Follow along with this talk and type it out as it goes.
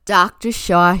Dr.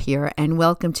 Shaw here, and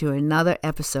welcome to another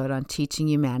episode on Teaching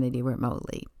Humanity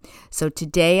Remotely. So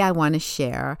today I want to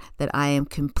share that I am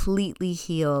completely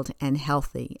healed and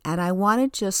healthy, and I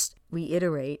want to just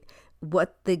reiterate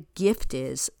what the gift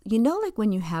is. You know, like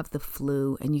when you have the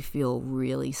flu and you feel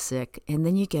really sick and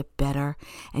then you get better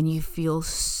and you feel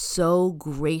so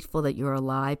grateful that you're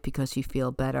alive because you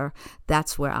feel better.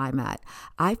 That's where I'm at.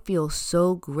 I feel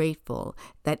so grateful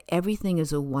that everything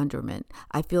is a wonderment.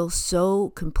 I feel so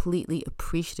completely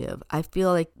appreciative. I feel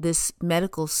like this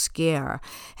medical scare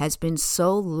has been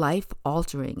so life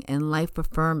altering and life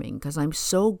affirming because I'm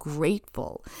so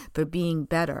grateful for being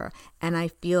better, and I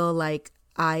feel like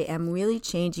I am really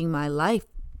changing my life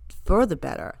for the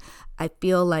better. I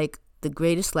feel like the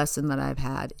greatest lesson that I've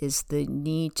had is the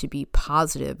need to be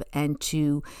positive and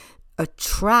to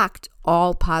attract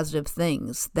all positive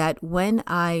things. That when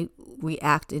I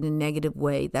react in a negative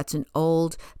way, that's an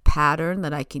old pattern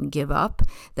that I can give up,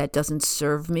 that doesn't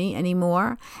serve me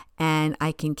anymore, and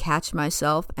I can catch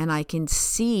myself and I can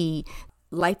see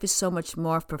life is so much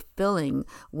more fulfilling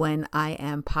when I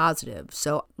am positive.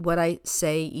 So what I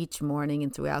say each morning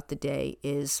and throughout the day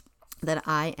is that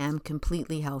I am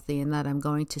completely healthy and that I'm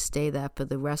going to stay that for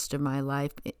the rest of my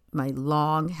life, my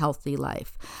long, healthy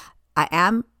life. I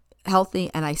am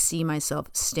healthy and I see myself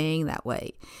staying that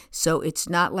way. So it's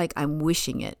not like I'm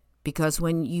wishing it, because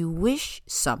when you wish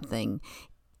something,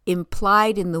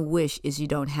 implied in the wish is you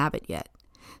don't have it yet.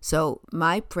 So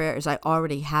my prayer is I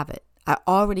already have it. I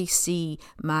already see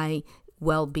my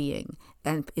well-being,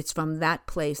 and it's from that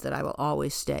place that I will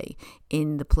always stay,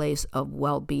 in the place of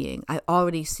well-being. I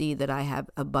already see that I have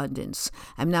abundance.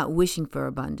 I'm not wishing for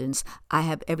abundance. I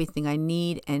have everything I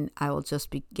need, and I will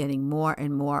just be getting more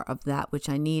and more of that which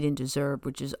I need and deserve,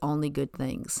 which is only good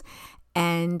things.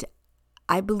 And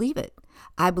I believe it.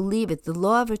 I believe it. The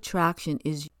law of attraction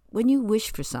is when you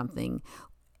wish for something,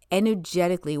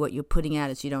 energetically what you're putting out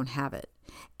is you don't have it.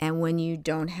 And when you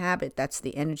don't have it, that's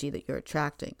the energy that you're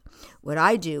attracting. What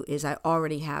I do is I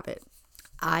already have it.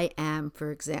 I am,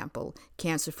 for example,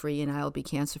 cancer-free, and I'll be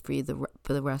cancer-free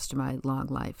for the rest of my long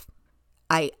life.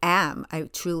 I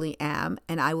truly am,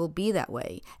 and I will be that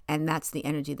way. And that's the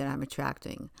energy that I'm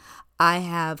attracting. I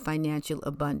have financial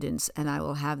abundance, and I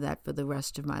will have that for the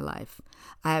rest of my life.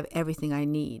 I have everything I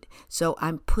need. So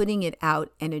I'm putting it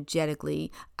out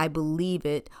energetically. I believe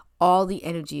it. All the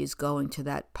energy is going to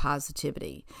that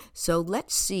positivity. So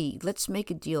let's make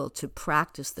a deal to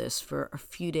practice this for a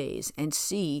few days and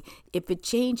see if it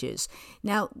changes.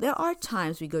 Now, there are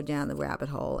times we go down the rabbit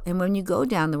hole, and when you go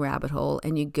down the rabbit hole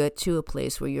and you get to a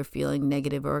place where you're feeling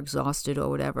negative or exhausted or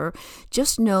whatever,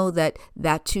 just know that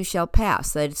that too shall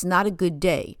pass, that it's not a good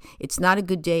day. It's not a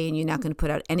good day, and you're not going to put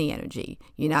out any energy.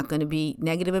 You're not going to be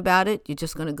negative about it. You're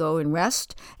just going to go and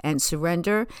rest and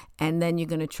surrender, and then you're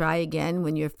going to try again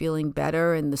when you're feeling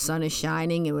better and the sun is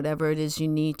shining and whatever it is you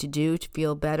need to do to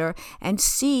feel better, and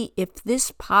see if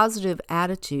this positive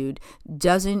attitude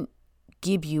doesn't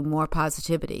give you more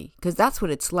positivity, because that's what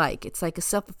it's like. It's like a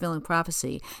self-fulfilling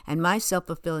prophecy, and my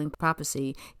self-fulfilling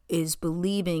prophecy is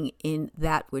believing in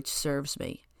that which serves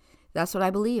me. That's what I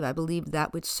believe. I believe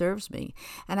that which serves me.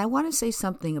 And I want to say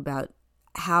something about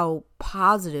how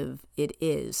positive it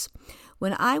is.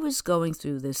 When I was going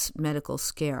through this medical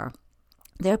scare,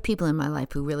 there are people in my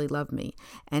life who really love me,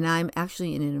 and I'm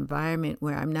actually in an environment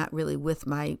where I'm not really with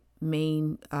my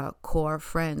main core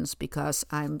friends because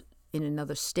I'm in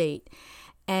another state.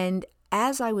 And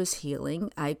as I was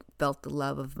healing, I felt the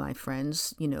love of my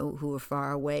friends, who were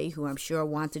far away, who I'm sure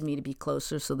wanted me to be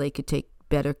closer so they could take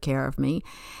better care of me.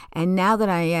 And now that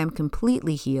I am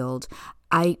completely healed,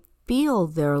 I feel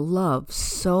their love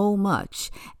so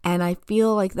much. And I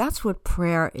feel like that's what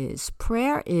prayer is.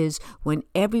 Prayer is when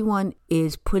everyone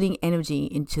is putting energy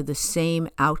into the same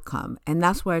outcome. And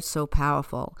that's why it's so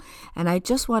powerful. And I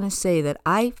just want to say that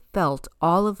I felt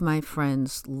all of my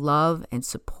friends' love and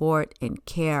support and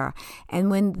care. And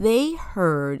when they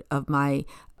heard of my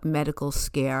medical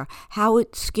scare, how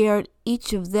it scared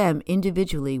each of them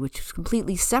individually, which was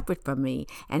completely separate from me,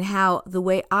 and how the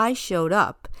way I showed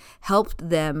up helped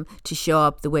them to show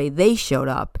up the way they showed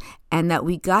up, and that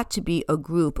we got to be a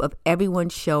group of everyone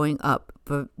showing up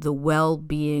for the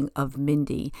well-being of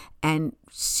Mindy. And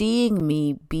seeing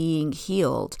me being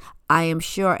healed, I am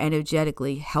sure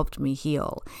energetically helped me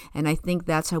heal. And I think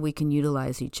that's how we can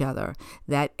utilize each other,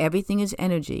 that everything is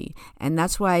energy. And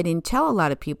that's why I didn't tell a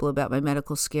lot of people about my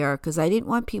medical scare, because I didn't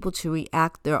want people to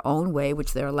react their own way,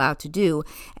 which they're allowed to do,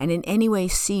 and in any way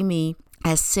see me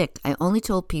as sick. I only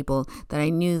told people that I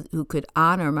knew who could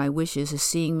honor my wishes as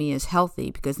seeing me as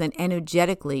healthy, because then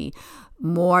energetically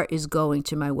more is going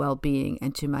to my well-being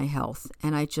and to my health.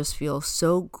 And I just feel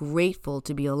so grateful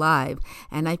to be alive.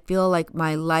 And I feel like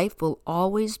my life will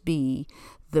always be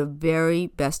the very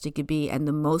best it could be and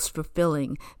the most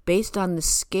fulfilling. Based on the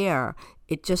scare,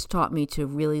 it just taught me to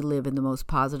really live in the most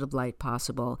positive light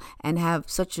possible and have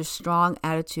such a strong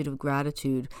attitude of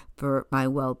gratitude for my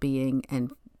well-being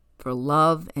and for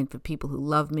love and for people who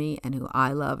love me and who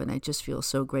I love, and I just feel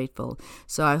so grateful.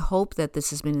 So I hope that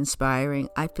this has been inspiring.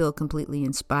 I feel completely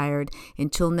inspired.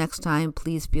 Until next time,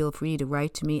 please feel free to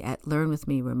write to me at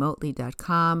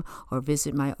learnwithmeremotely.com or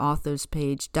visit my authors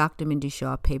page, Dr. Mindy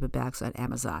Shaw Paperbacks on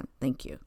Amazon. Thank you.